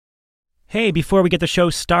Hey, before we get the show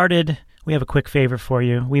started, we have a quick favor for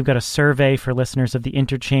you. We've got a survey for listeners of the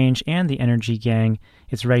Interchange and the Energy Gang.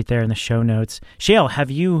 It's right there in the show notes. Shale, have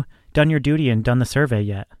you done your duty and done the survey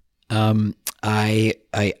yet? I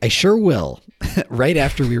sure will, right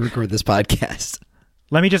after we record this podcast.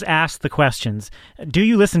 Let me just ask the questions. Do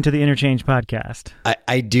you listen to the Interchange podcast?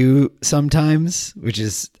 I do sometimes, which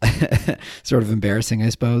is sort of embarrassing, I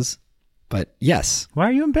suppose. But yes. Why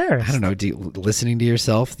are you embarrassed? I don't know. Listening to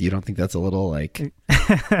yourself, you don't think that's a little like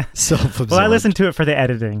self-absorbed? Well, I listen to it for the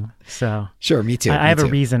editing. So sure, me too. I have a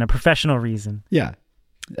reason, a professional reason. Yeah.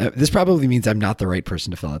 This probably means I'm not the right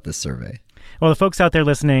person to fill out this survey. Well, the folks out there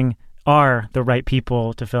listening are the right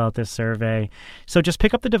people to fill out this survey. So just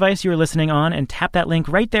pick up the device you are listening on and tap that link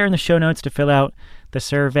right there in the show notes to fill out the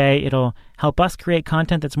survey. It'll help us create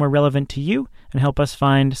content that's more relevant to you and help us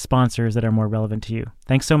find sponsors that are more relevant to you.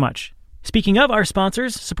 Thanks so much. Speaking of our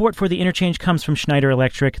sponsors, support for the Interchange comes from Schneider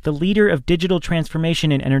Electric, the leader of digital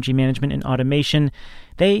transformation in energy management and automation.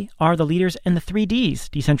 They are the leaders in the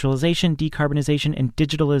 3Ds: decentralization, decarbonization, and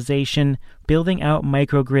digitalization, building out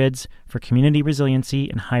microgrids for community resiliency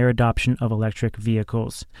and higher adoption of electric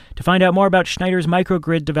vehicles. To find out more about Schneider's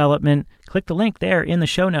microgrid development, click the link there in the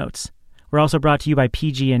show notes. We're also brought to you by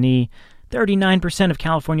PG&E. 39% of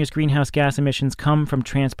California's greenhouse gas emissions come from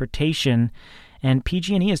transportation, and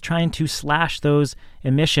PG&E is trying to slash those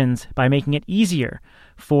emissions by making it easier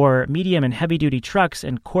for medium and heavy-duty trucks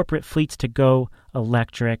and corporate fleets to go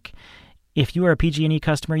electric. If you are a PG&E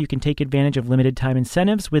customer, you can take advantage of limited-time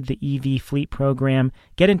incentives with the EV Fleet Program.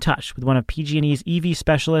 Get in touch with one of PG&E's EV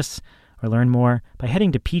specialists or learn more by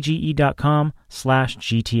heading to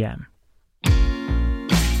pge.com/GTM.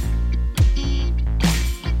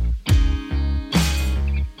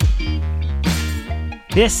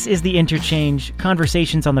 This is The Interchange,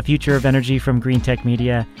 conversations on the future of energy from Green Tech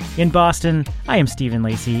Media. In Boston, I am Stephen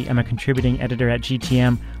Lacey. I'm a contributing editor at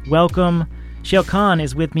GTM. Welcome. Shale Khan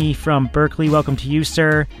is with me from Berkeley. Welcome to you,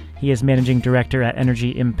 sir. He is managing director at Energy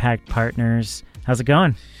Impact Partners. How's it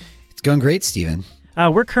going? It's going great, Stephen.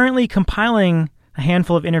 We're currently compiling a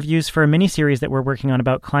handful of interviews for a mini-series that we're working on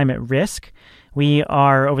about climate risk. We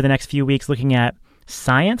are, over the next few weeks, looking at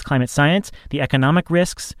science, climate science, the economic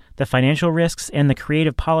risks, the financial risks, and the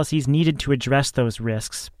creative policies needed to address those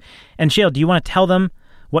risks. And Shale, do you want to tell them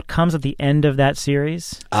what comes at the end of that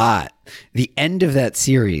series? The end of that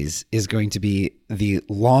series is going to be the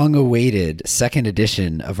long-awaited second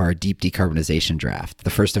edition of our deep decarbonization draft,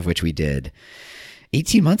 the first of which we did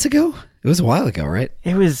 18 months ago? It was a while ago, right?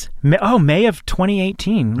 It was, May of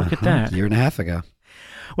 2018. Look at that. A year and a half ago.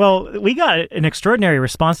 Well, we got an extraordinary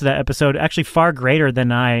response to that episode, actually far greater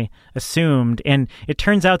than I assumed. And it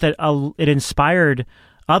turns out that it inspired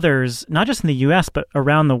others, not just in the U.S., but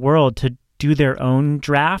around the world, to do their own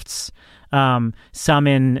drafts, some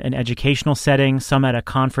in an educational setting, some at a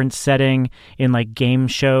conference setting, in like game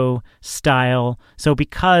show style. So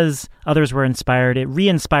because others were inspired, it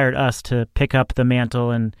re-inspired us to pick up the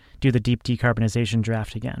mantle and do the deep decarbonization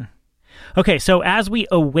draft again. Okay, so as we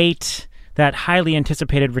await that highly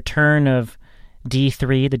anticipated return of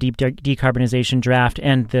D3, the Deep Decarbonization Draft,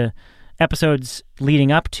 and the episodes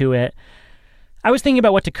leading up to it, I was thinking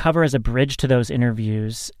about what to cover as a bridge to those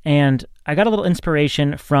interviews, and I got a little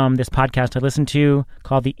inspiration from this podcast I listened to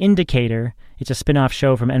called The Indicator. It's a spin-off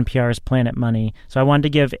show from NPR's Planet Money. So I wanted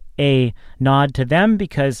to give a nod to them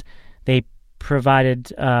because they provided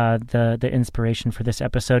the inspiration for this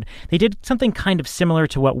episode. They did something kind of similar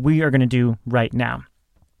to what we are going to do right now.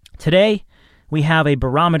 Today, we have a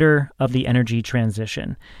barometer of the energy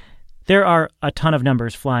transition. There are a ton of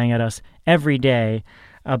numbers flying at us every day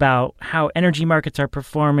about how energy markets are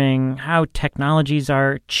performing, how technologies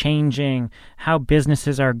are changing, how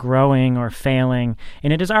businesses are growing or failing,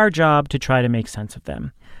 and it is our job to try to make sense of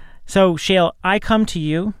them. So, Shale, I come to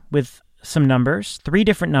you with some numbers, 3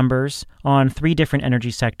 different numbers on 3 different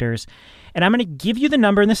energy sectors, and I'm going to give you the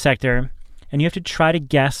number in the sector, and you have to try to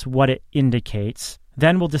guess what it indicates.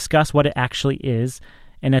 Then we'll discuss what it actually is.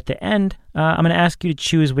 And at the end, I'm going to ask you to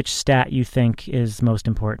choose which stat you think is most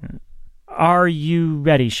important. Are you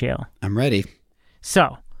ready, Shale? I'm ready.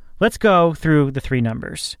 So let's go through the 3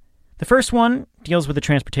 numbers. The first one deals with the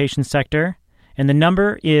transportation sector, and the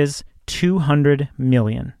number is 200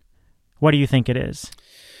 million. What do you think it is?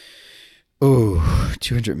 Oh,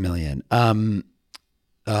 200 million.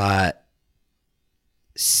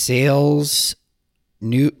 Sales...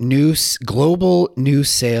 global new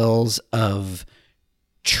sales of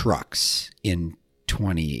trucks in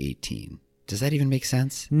 2018. Does that even make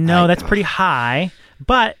sense? No, that's pretty high,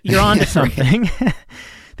 but you're on to something.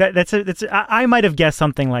 I might have guessed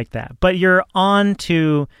something like that, but you're on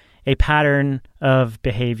to a pattern of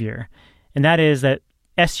behavior. and that is that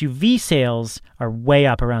SUV sales are way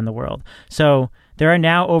up around the world. So there are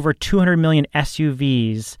now over 200 million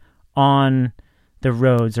SUVs on the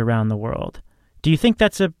roads around the world. Do you think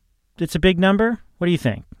it's a big number? What do you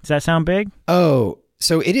think? Does that sound big? Oh,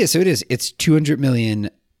 so it is. It's 200 million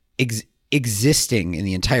existing in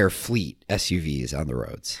the entire fleet SUVs on the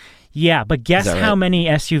roads. Yeah, but guess right? how many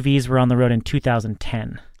SUVs were on the road in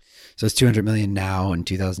 2010? So it's 200 million now in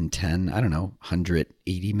 2010. I don't know,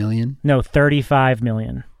 180 million? No, 35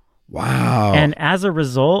 million. Wow. And as a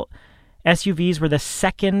result, SUVs were the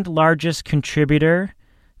second largest contributor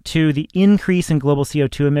to the increase in global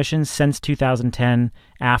CO2 emissions since 2010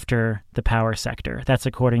 after the power sector. That's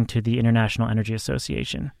according to the International Energy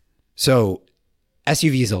Association. So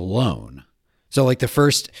SUVs alone. So like the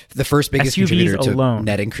first biggest SUVs contributor to alone.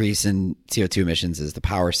 net increase in CO2 emissions is the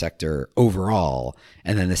power sector overall.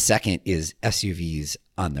 And then the second is SUVs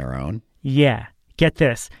on their own. Yeah. Get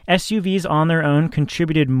this. SUVs on their own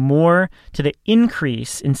contributed more to the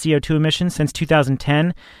increase in CO2 emissions since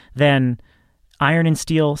 2010 than iron and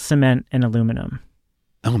steel, cement, and aluminum.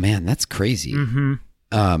 Oh man, that's crazy.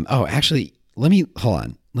 Mm-hmm. Actually, hold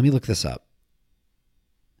on. Let me look this up.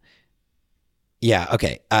 Yeah,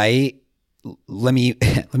 okay. Let me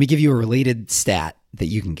give you a related stat that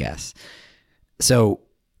you can guess. So,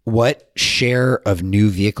 what share of new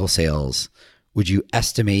vehicle sales would you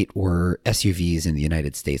estimate were SUVs in the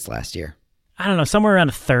United States last year? I don't know, somewhere around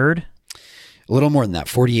a third. A little more than that,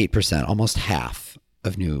 48%, almost half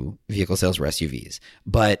of new vehicle sales were SUVs.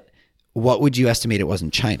 But what would you estimate it was in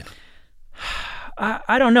China?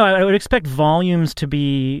 I don't know. I would expect volumes to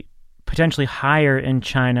be potentially higher in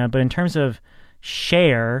China, but in terms of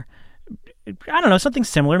share, I don't know, something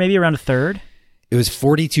similar, maybe around a third. It was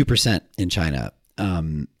 42% in China,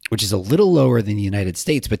 which is a little lower than the United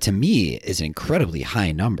States, but to me is an incredibly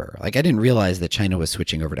high number. Like I didn't realize that China was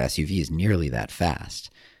switching over to SUVs nearly that fast.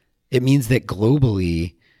 It means that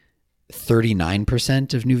globally,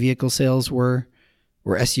 39% of new vehicle sales were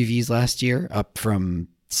SUVs last year, up from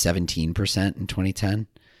 17% in 2010.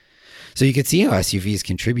 So you could see how SUVs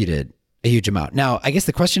contributed a huge amount. Now, I guess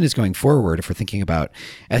the question is going forward, if we're thinking about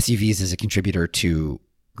SUVs as a contributor to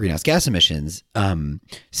greenhouse gas emissions,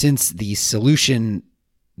 since the solution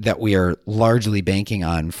that we are largely banking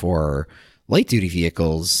on for light duty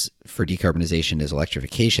vehicles for decarbonization is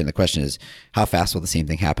electrification, the question is how fast will the same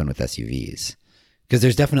thing happen with SUVs? Because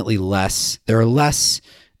there's definitely there are less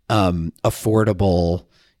affordable,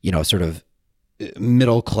 sort of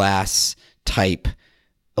middle class type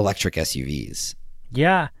electric SUVs.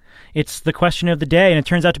 Yeah. It's the question of the day, and it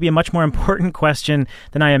turns out to be a much more important question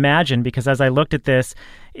than I imagined, because as I looked at this,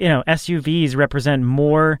 SUVs represent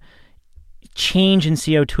more change in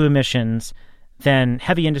CO2 emissions than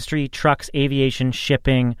heavy industry, trucks, aviation,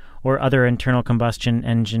 shipping, or other internal combustion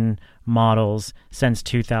engine models since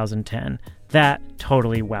 2010. That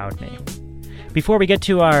totally wowed me. Before we get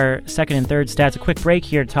to our second and third stats, a quick break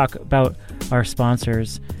here to talk about our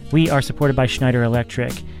sponsors. We are supported by Schneider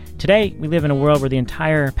Electric. Today, we live in a world where the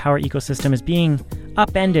entire power ecosystem is being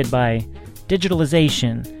upended by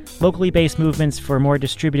digitalization, locally based movements for more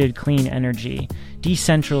distributed clean energy,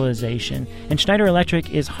 decentralization, and Schneider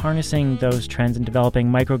Electric is harnessing those trends and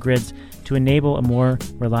developing microgrids to enable a more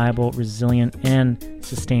reliable, resilient, and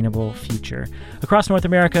sustainable future. Across North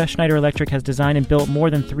America, Schneider Electric has designed and built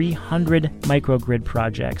more than 300 microgrid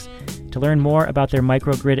projects. To learn more about their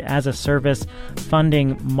microgrid as a service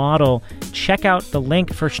funding model, check out the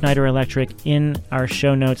link for Schneider Electric in our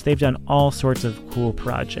show notes. They've done all sorts of cool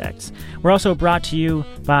projects. We're also brought to you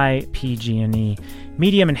by PG&E.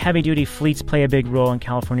 Medium and heavy-duty fleets play a big role in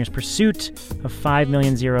California's pursuit of 5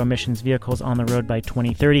 million zero-emissions vehicles on the road by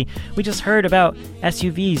 2030. We just heard about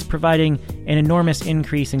SUVs providing an enormous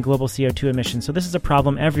increase in global CO2 emissions, so this is a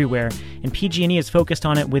problem everywhere, and PG&E is focused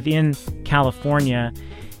on it within California.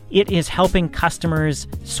 It is helping customers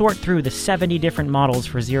sort through the 70 different models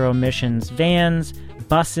for zero emissions vans,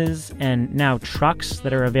 buses, and now trucks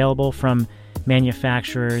that are available from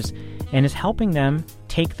manufacturers, and is helping them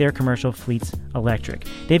take their commercial fleets electric.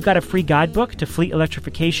 They've got a free guidebook to fleet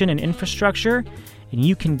electrification and infrastructure, and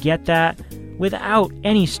you can get that without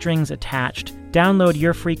any strings attached. Download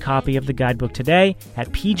your free copy of the guidebook today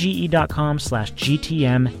at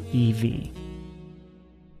pge.com/GTMEV.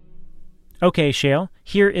 Okay, Shale,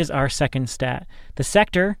 here is our second stat. The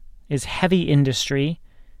sector is heavy industry.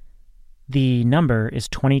 The number is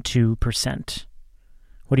 22%.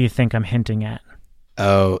 What do you think I'm hinting at?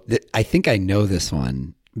 Oh, I think I know this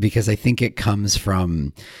one because I think it comes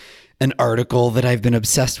from an article that I've been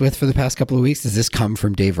obsessed with for the past couple of weeks. Does this come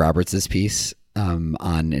from Dave Roberts' piece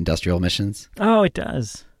on industrial emissions? Oh, it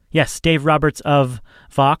does. Yes, Dave Roberts of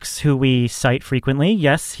Vox, who we cite frequently.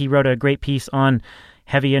 Yes, he wrote a great piece on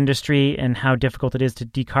heavy industry and how difficult it is to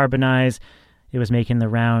decarbonize. It was making the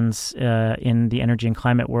rounds in the energy and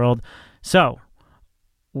climate world. So,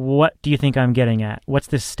 what do you think I'm getting at? What's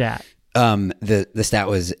this stat? The stat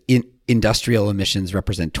was industrial emissions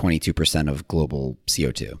represent 22% of global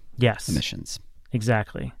CO2 emissions.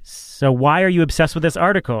 Exactly. So why are you obsessed with this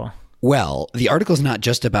article? Well, the article is not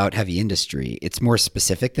just about heavy industry. It's more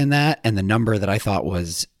specific than that. And the number that I thought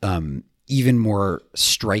was even more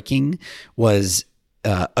striking was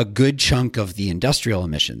a good chunk of the industrial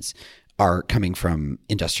emissions are coming from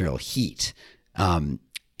industrial heat.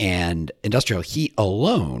 And industrial heat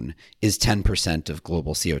alone is 10% of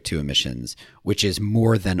global CO2 emissions, which is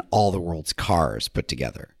more than all the world's cars put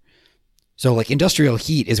together. So like industrial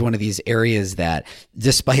heat is one of these areas that,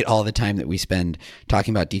 despite all the time that we spend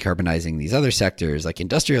talking about decarbonizing these other sectors, like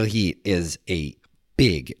industrial heat is a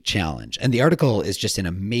big challenge. And the article is just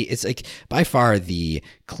it's like by far the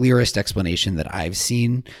clearest explanation that I've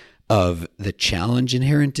seen of the challenge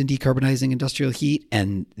inherent in decarbonizing industrial heat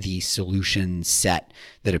and the solution set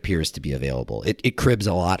that appears to be available. It cribs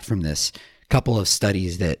a lot from this couple of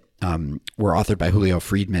studies that were authored by Julio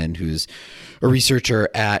Friedman, who's a researcher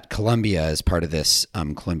at Columbia as part of this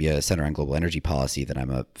Columbia Center on Global Energy Policy that I'm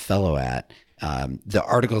a fellow at. The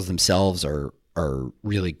articles themselves are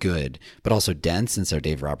really good, but also dense. And so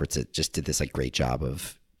Dave Roberts just did this like great job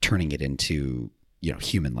of turning it into,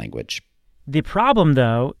 human language. The problem,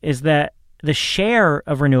 though, is that the share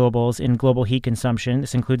of renewables in global heat consumption,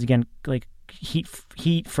 this includes, again, like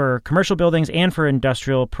heat for commercial buildings and for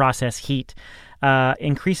industrial process heat,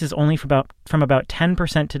 increases only from about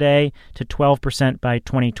 10% today to 12% by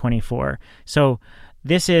 2024. So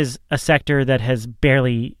this is a sector that has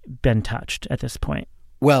barely been touched at this point.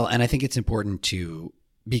 Well, and I think it's important to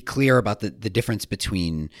be clear about the difference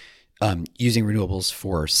between using renewables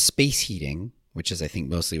for space heating, which is, I think,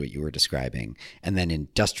 mostly what you were describing, and then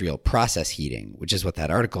industrial process heating, which is what that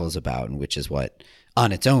article is about and which is what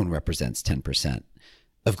on its own represents 10%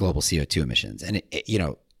 of global CO2 emissions. And,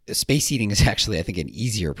 space heating is actually, I think, an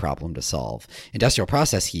easier problem to solve. Industrial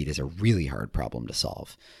process heat is a really hard problem to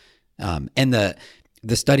solve. And the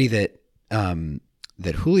study that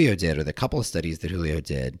Julio did, or the couple of studies that Julio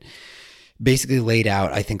did, basically laid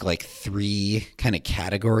out, I think, like 3 kind of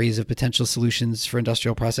categories of potential solutions for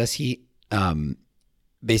industrial process heat.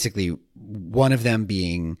 Basically, one of them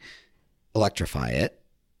being electrify it,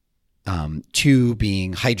 2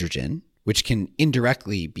 being hydrogen, which can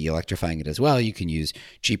indirectly be electrifying it as well. You can use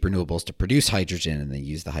cheap renewables to produce hydrogen and then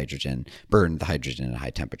use the hydrogen, burn the hydrogen at a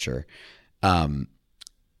high temperature. And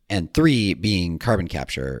 3 being carbon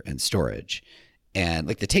capture and storage. And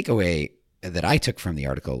like the takeaway that I took from the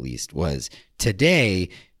article, at least, was today,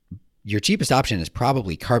 your cheapest option is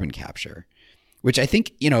probably carbon capture, which I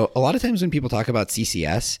think, a lot of times when people talk about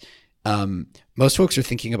CCS, most folks are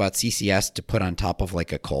thinking about CCS to put on top of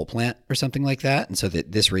like a coal plant or something like that. And so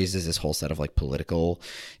that this raises this whole set of like political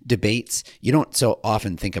debates. You don't so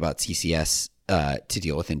often think about CCS to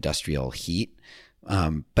deal with industrial heat.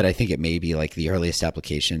 But I think it may be like the earliest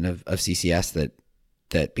application of CCS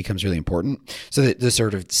that becomes really important. So the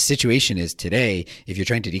sort of situation is today, if you're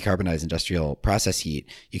trying to decarbonize industrial process heat,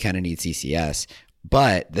 you kind of need CCS.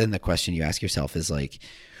 But then the question you ask yourself is like,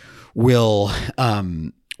 will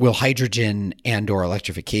hydrogen and or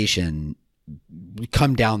electrification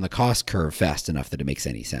come down the cost curve fast enough that it makes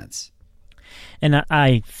any sense? And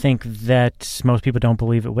I think that most people don't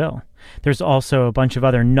believe it will. There's also a bunch of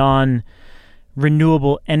other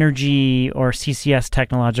non-renewable energy or CCS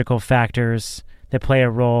technological factors that play a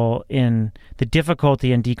role in the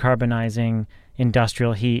difficulty in decarbonizing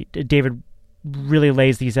industrial heat. David really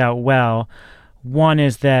lays these out well. One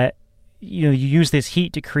is that you use this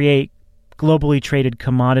heat to create globally traded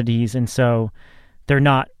commodities, and so they're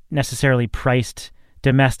not necessarily priced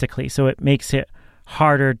domestically. So it makes it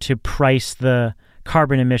harder to price the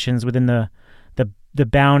carbon emissions within the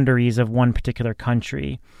boundaries of one particular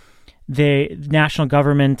country. The national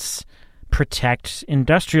governments protect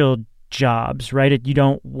industrial jobs, right? You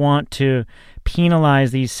don't want to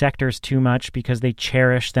penalize these sectors too much because they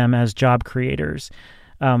cherish them as job creators.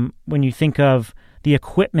 When you think of the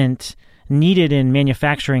equipment needed in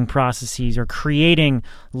manufacturing processes or creating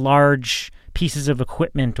large pieces of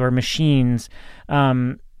equipment or machines,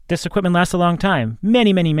 this equipment lasts a long time,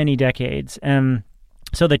 many, many, many decades.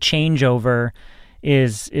 So the changeover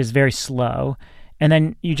is very slow. And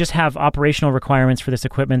then you just have operational requirements for this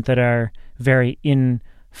equipment that are very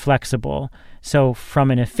inflexible. So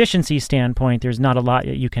from an efficiency standpoint, there's not a lot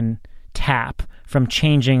that you can tap from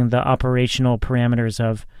changing the operational parameters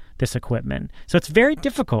of this equipment. So it's very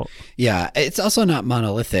difficult. Yeah, it's also not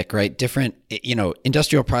monolithic, right? Different,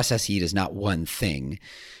 industrial process heat is not one thing.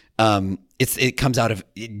 It comes out of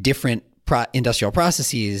different industrial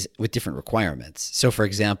processes with different requirements. So, for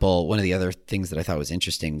example, one of the other things that I thought was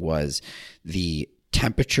interesting was the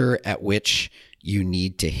temperature at which you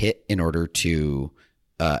need to hit in order to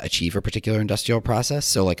achieve a particular industrial process.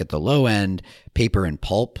 So like at the low end, paper and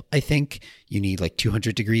pulp, I think you need like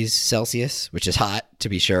 200 degrees Celsius, which is hot to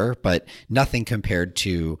be sure, but nothing compared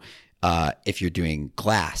to if you're doing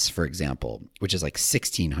glass, for example, which is like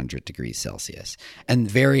 1600 degrees Celsius. And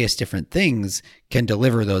various different things can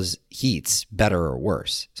deliver those heats better or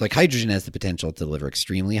worse. So like hydrogen has the potential to deliver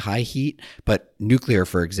extremely high heat, but nuclear,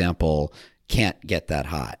 for example, can't get that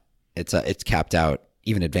hot. It's capped out.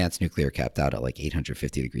 Even advanced nuclear capped out at like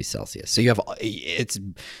 850 degrees Celsius. So it's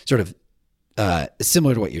sort of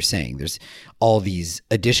similar to what you're saying. There's all these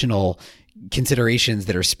additional considerations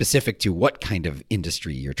that are specific to what kind of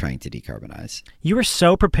industry you're trying to decarbonize. You were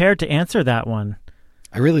so prepared to answer that one.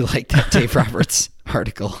 I really liked that Dave Roberts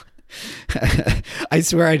article. I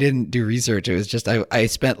swear I didn't do research. It was just, I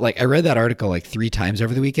read that article like 3 times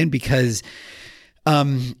over the weekend because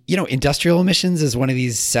industrial emissions is one of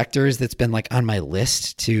these sectors that's been like on my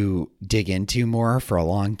list to dig into more for a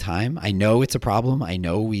long time. I know it's a problem. I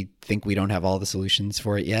know we think we don't have all the solutions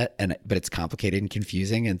for it yet, but it's complicated and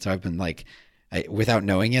confusing. And so I've been like, without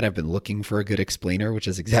knowing it, I've been looking for a good explainer, which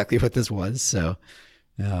is exactly what this was. So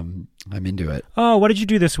I'm into it. Oh, what did you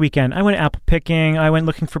do this weekend? I went apple picking. I went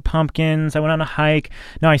looking for pumpkins. I went on a hike.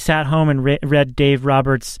 No, I sat home and read Dave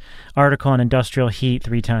Roberts' article on industrial heat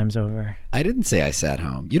 3 times over. I didn't say I sat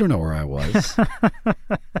home. You don't know where I was.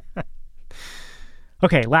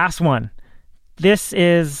 Okay, last one. This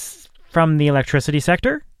is from the electricity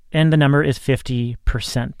sector, and the number is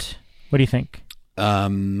 50%. What do you think?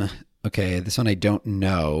 Okay, this one I don't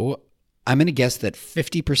know. I'm going to guess that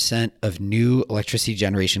 50% of new electricity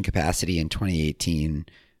generation capacity in 2018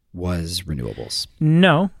 was renewables.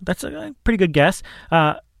 No, that's a pretty good guess.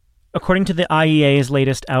 According to the IEA's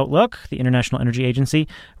latest outlook, the International Energy Agency,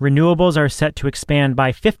 renewables are set to expand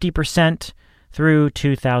by 50% through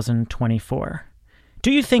 2024.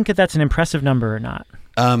 Do you think that that's an impressive number or not?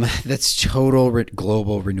 That's total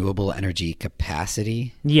global renewable energy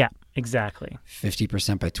capacity. Yeah. Exactly.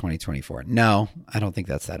 50% by 2024. No, I don't think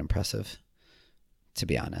that's that impressive, to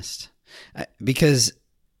be honest. Because,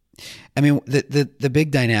 I mean, the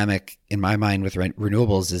big dynamic in my mind with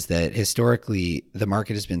renewables is that historically the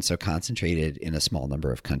market has been so concentrated in a small number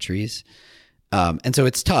of countries. And so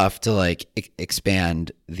it's tough to like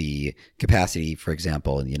expand the capacity, for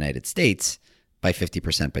example, in the United States by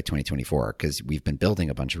 50% by 2024, because we've been building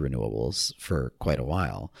a bunch of renewables for quite a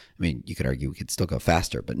while. I mean, you could argue we could still go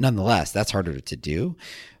faster, but nonetheless, that's harder to do.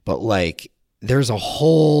 But like, there's a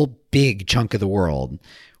whole big chunk of the world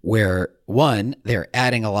where, one, they're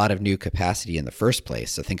adding a lot of new capacity in the first place.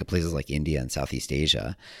 So think of places like India and Southeast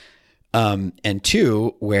Asia. And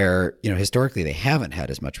 2, where, historically they haven't had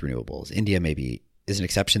as much renewables. India maybe is an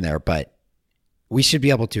exception there, but we should be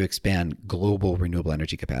able to expand global renewable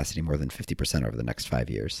energy capacity more than 50% over the next 5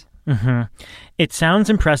 years. Mm-hmm. It sounds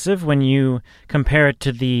impressive when you compare it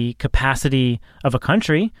to the capacity of a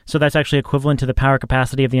country. So that's actually equivalent to the power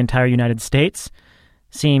capacity of the entire United States.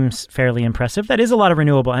 Seems fairly impressive. That is a lot of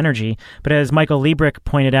renewable energy. But as Michael Liebrich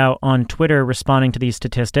pointed out on Twitter responding to these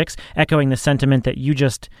statistics, echoing the sentiment that you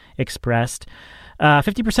just expressed,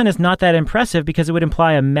 50% is not that impressive because it would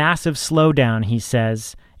imply a massive slowdown, he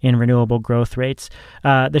says, in renewable growth rates.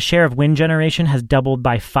 The share of wind generation has doubled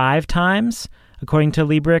by 5 times, according to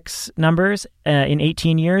Liebrich's numbers, in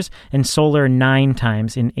 18 years, and solar 9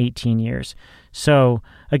 times in 18 years. So,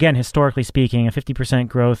 again, historically speaking, a 50%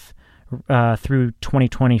 growth through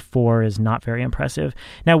 2024 is not very impressive.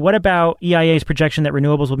 Now, what about EIA's projection that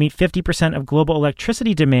renewables will meet 50% of global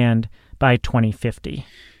electricity demand by 2050?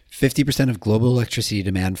 50% of global electricity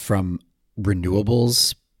demand from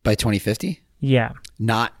renewables by 2050? Yeah.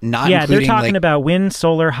 Not yeah, they're talking about wind,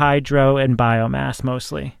 solar, hydro, and biomass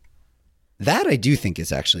mostly. That I do think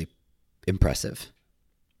is actually impressive.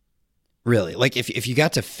 Really. Like if you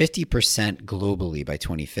got to 50% globally by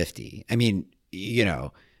 2050, I mean,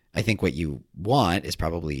 I think what you want is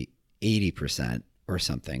probably 80% or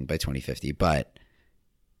something by 2050, but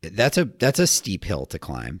that's a steep hill to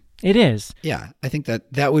climb. It is. Yeah, I think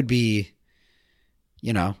that would be,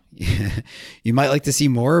 you might like to see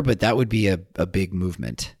more, but that would be a big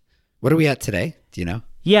movement. What are we at today? Do you know?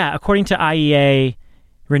 Yeah, according to IEA,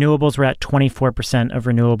 renewables were at 24% of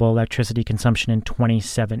renewable electricity consumption in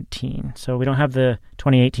 2017. So we don't have the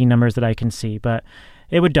 2018 numbers that I can see, but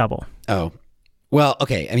it would double. Oh, Well,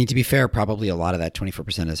 okay. I mean, to be fair, probably a lot of that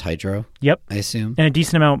 24% is hydro. Yep. I assume. And a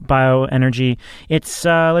decent amount bioenergy. It's,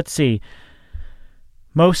 let's see,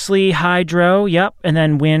 mostly hydro, yep, and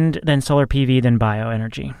then wind, then solar PV, then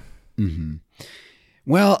bioenergy. Mm-hmm.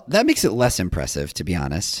 Well, that makes it less impressive, to be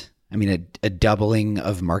honest. I mean, a doubling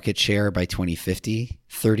of market share by 2050,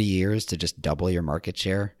 30 years to just double your market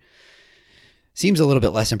share seems a little bit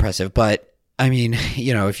less impressive. But I mean,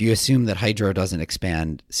 if you assume that hydro doesn't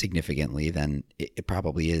expand significantly, then it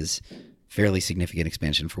probably is fairly significant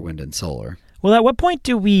expansion for wind and solar. Well, at what point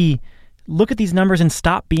do we look at these numbers and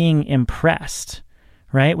stop being impressed,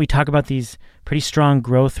 right? We talk about these pretty strong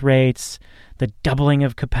growth rates, the doubling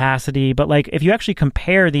of capacity. But like, if you actually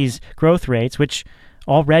compare these growth rates, which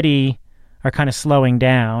already are kind of slowing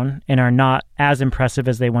down and are not as impressive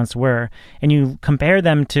as they once were, and you compare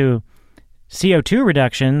them to CO2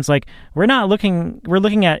 reductions, like we're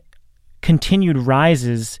looking at continued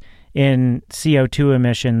rises in CO2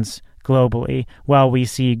 emissions globally while we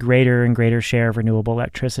see greater and greater share of renewable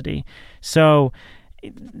electricity. So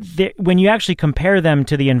when you actually compare them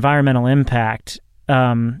to the environmental impact,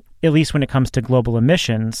 at least when it comes to global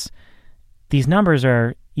emissions, these numbers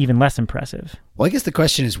are even less impressive. Well, I guess the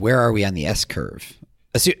question is, where are we on the S curve?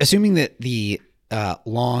 Assuming that the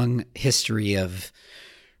long history of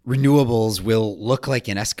renewables will look like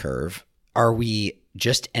an S curve, are we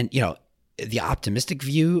just, the optimistic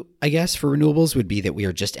view, I guess, for renewables would be that we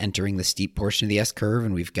are just entering the steep portion of the S curve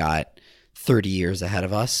and we've got 30 years ahead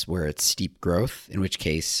of us where it's steep growth, in which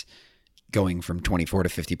case going from 24 to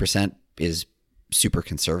 50% is super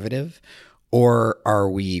conservative? Or are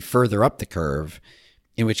we further up the curve,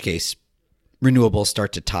 in which case renewables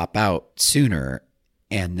start to top out sooner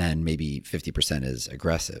and then maybe 50% is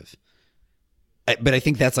aggressive? But I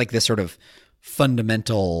think that's like this sort of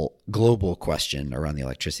fundamental global question around the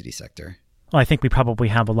electricity sector. Well, I think we probably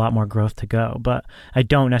have a lot more growth to go, but I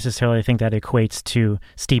don't necessarily think that equates to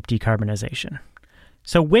steep decarbonization.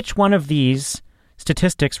 So which one of these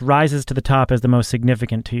statistics rises to the top as the most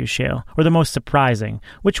significant to you, Shale, or the most surprising?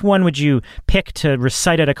 Which one would you pick to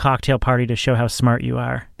recite at a cocktail party to show how smart you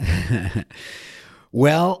are?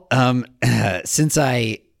 Well, since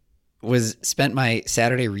I spent my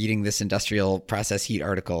Saturday reading this industrial process heat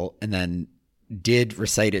article and then did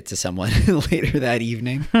recite it to someone later that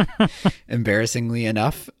evening, embarrassingly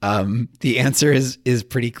enough, the answer is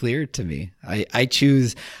pretty clear to me. I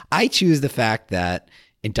choose the fact that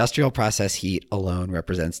industrial process heat alone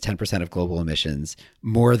represents 10% of global emissions,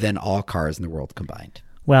 more than all cars in the world combined.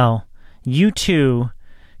 Well, you too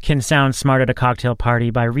can sound smart at a cocktail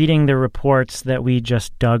party by reading the reports that we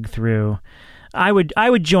just dug through. I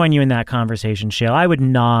would join you in that conversation, Shale. I would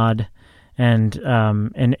nod and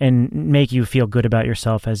make you feel good about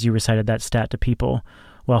yourself as you recited that stat to people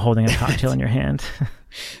while holding a cocktail in your hand.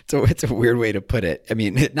 So it's a weird way to put it. I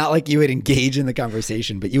mean, not like you would engage in the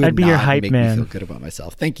conversation, but you would I'd be your hype make man. me feel good about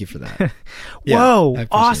myself. Thank you for that. Whoa,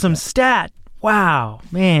 awesome stat. Wow,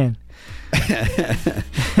 man.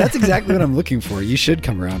 That's exactly what I'm looking for. You should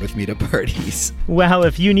come around with me to parties. Well,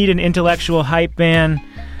 if you need an intellectual hype man,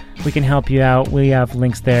 we can help you out. We have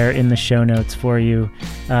links there in the show notes for you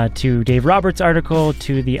to Dave Roberts' article,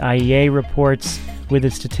 to the IEA reports with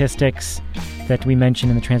its statistics that we mentioned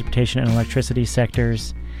in the transportation and electricity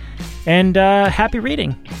sectors. And happy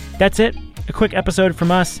reading. That's it. A quick episode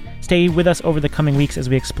from us. Stay with us over the coming weeks as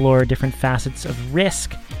we explore different facets of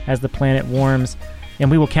risk as the planet warms. And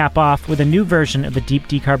we will cap off with a new version of the Deep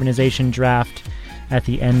Decarbonization Draft at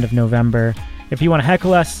the end of November. If you want to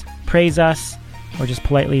heckle us, praise us, or just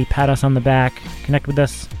politely pat us on the back, connect with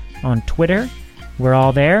us on Twitter. We're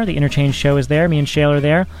all there. The Interchange Show is there. Me and Shale are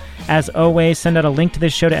there. As always, send out a link to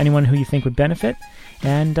this show to anyone who you think would benefit.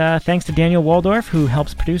 And thanks to Daniel Waldorf, who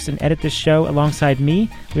helps produce and edit this show alongside me.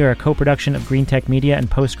 We are a co-production of Green Tech Media and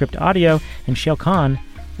Postscript Audio, and Shale Khan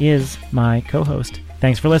is my co-host.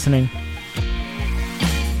 Thanks for listening.